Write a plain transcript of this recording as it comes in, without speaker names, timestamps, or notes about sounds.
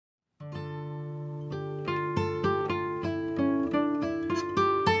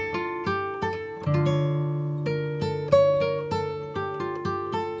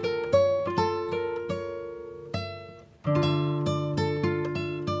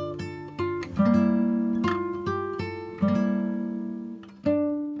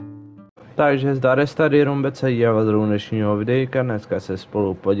Takže Zdarec, tady, Rumbec, dělat dnešního videjka. Dneska se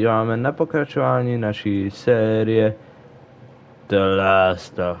spolu podíváme na pokračování naší série The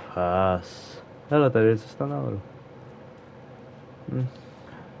Last of Us. Hele, tady je cesta nahoru.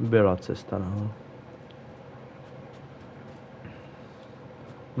 Byla cesta nahoru.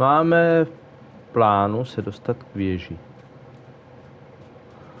 Máme v plánu se dostat k věži.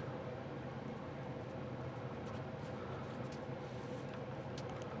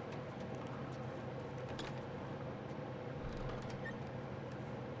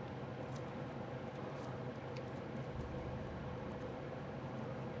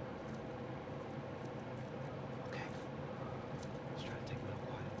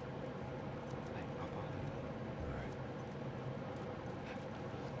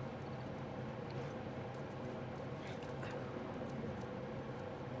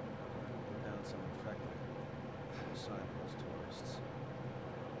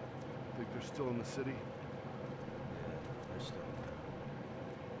 They're still in the city? Yeah, they're still there.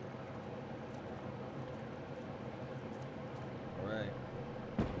 All right.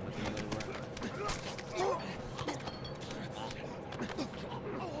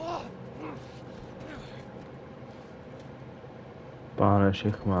 Pane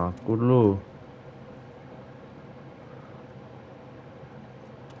všech má kudlu.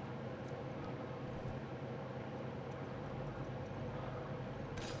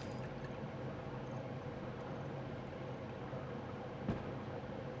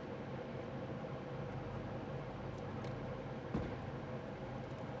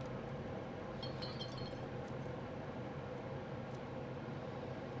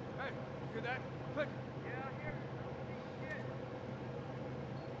 Hear that? Click! Yeah, I hear it. Shit.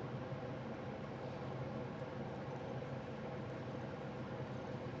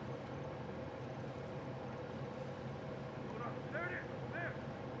 Hold on. There it is. There.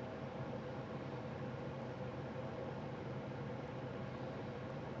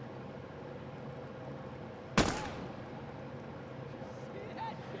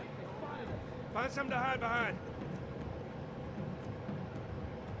 Find something to hide behind.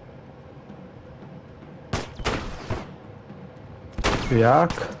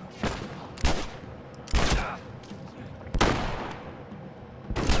 Jak?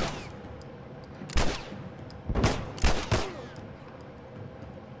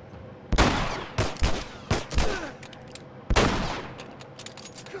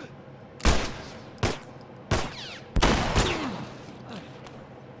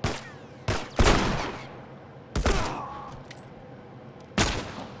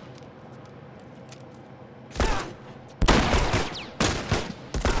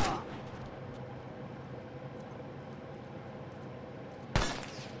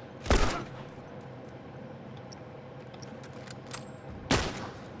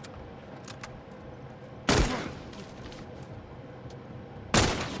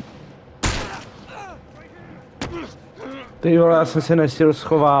 Ty vole, já jsem se nestihl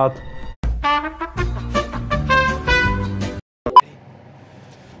schovat.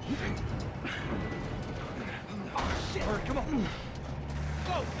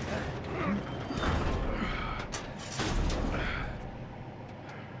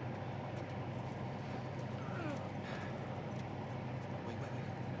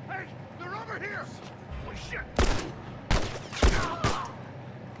 Hey, they're over here! Holy shit!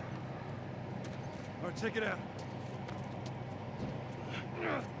 All right, take it out.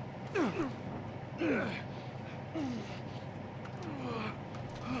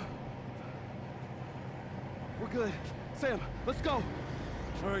 We're good. Sam, let's go.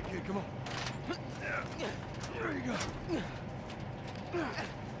 All right, kid, come on. There you go.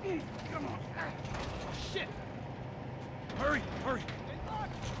 Come on. Oh, shit. Hurry, hurry.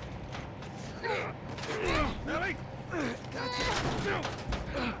 Ellie! Gotcha.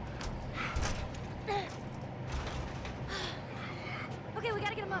 Okay, we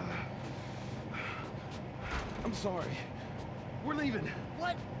gotta get him up. I'm sorry. We're leaving.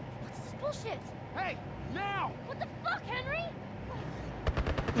 What? What's this bullshit? Hey, now! What the fuck, Henry?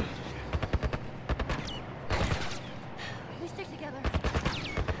 We stick together.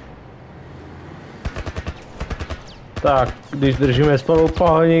 Tak, když držíme spolu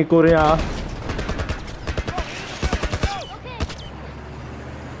pohání, kurňa.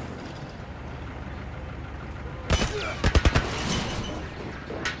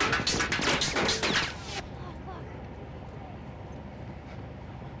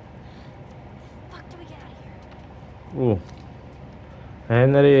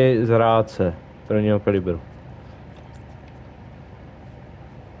 Henry Zrádce, prvního kalibru.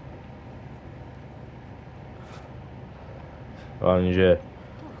 Hlavně, že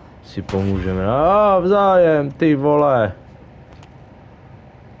si pomůžeme. Vzájem, ty vole.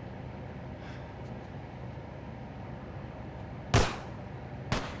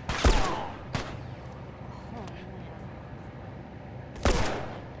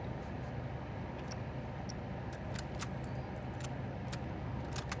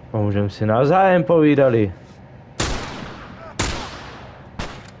 Pomůžeme si navzájem povídali.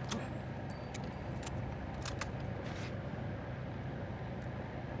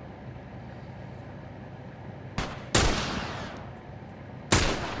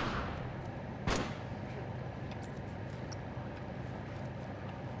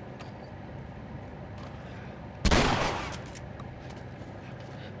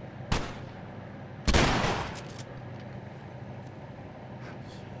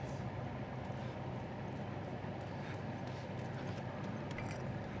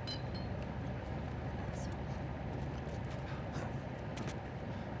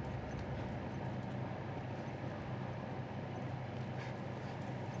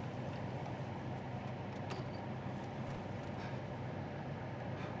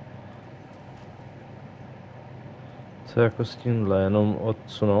 Co jako s tímhle, jenom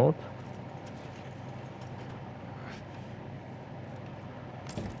odsunout?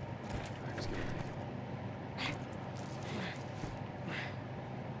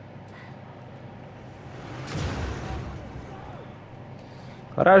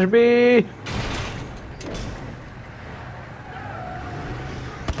 Ražby!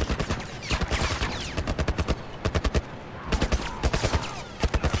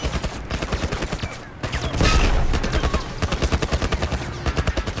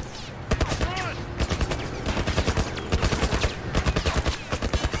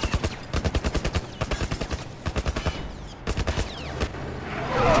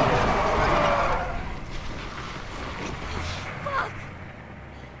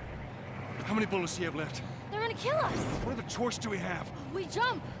 How many bullets do you have left? They're gonna kill us. What other choice do we have? We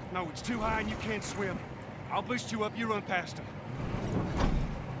jump. No, it's too high and you can't swim. I'll boost you up, you run past them.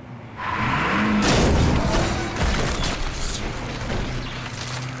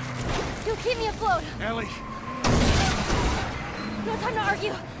 You keep me afloat. Ellie! No time to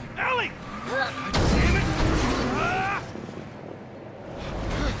argue. Ellie! Damn it! Ah!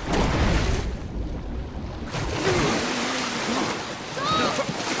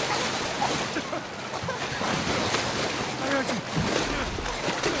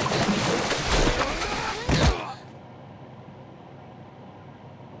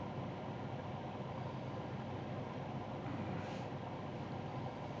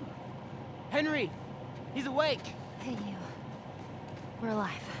 Henry! He's awake! Hey, you. We're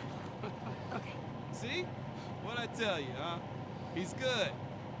alive. Okay. See? What'd I tell you, huh? He's good.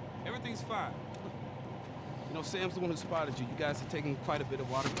 Everything's fine. You know, Sam's the one who spotted you. You guys are taking quite a bit of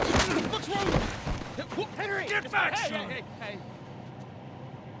water. What's wrong? Henry! Get back, Hey, son! hey.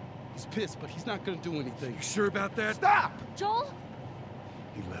 He's pissed, but he's not gonna do anything. You sure about that? Stop! Joel?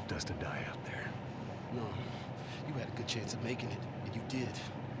 He left us to die out there. No, you had a good chance of making it, and you did.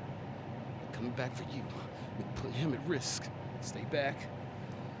 Coming back for you, putting him at risk. Stay back.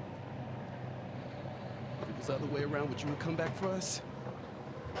 If it was the other way around, would you have come back for us?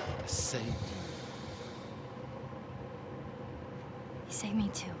 I saved you. He saved me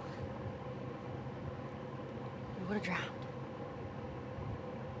too. We would have drowned.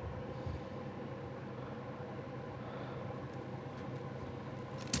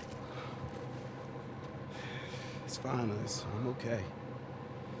 It's fine, Liz. I'm okay.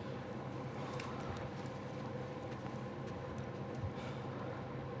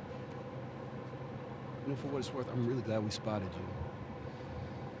 You know, for what it's worth, I'm really glad we spotted you.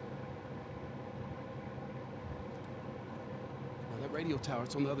 Now, that radio tower,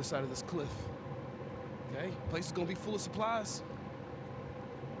 it's on the other side of this cliff. Okay? Place is gonna be full of supplies.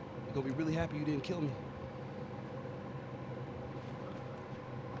 You're gonna be really happy you didn't kill me.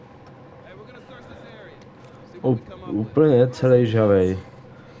 Hey, we're gonna search this area. See what we come up with. Úplně celý žavej.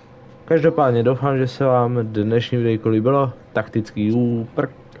 Každopádně doufám, že se vám dnešní videjko líbilo. Taktický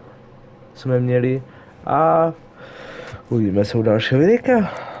úprk jsme měli. A uvidíme se u dalšího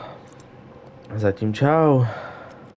videjka. Zatím čau.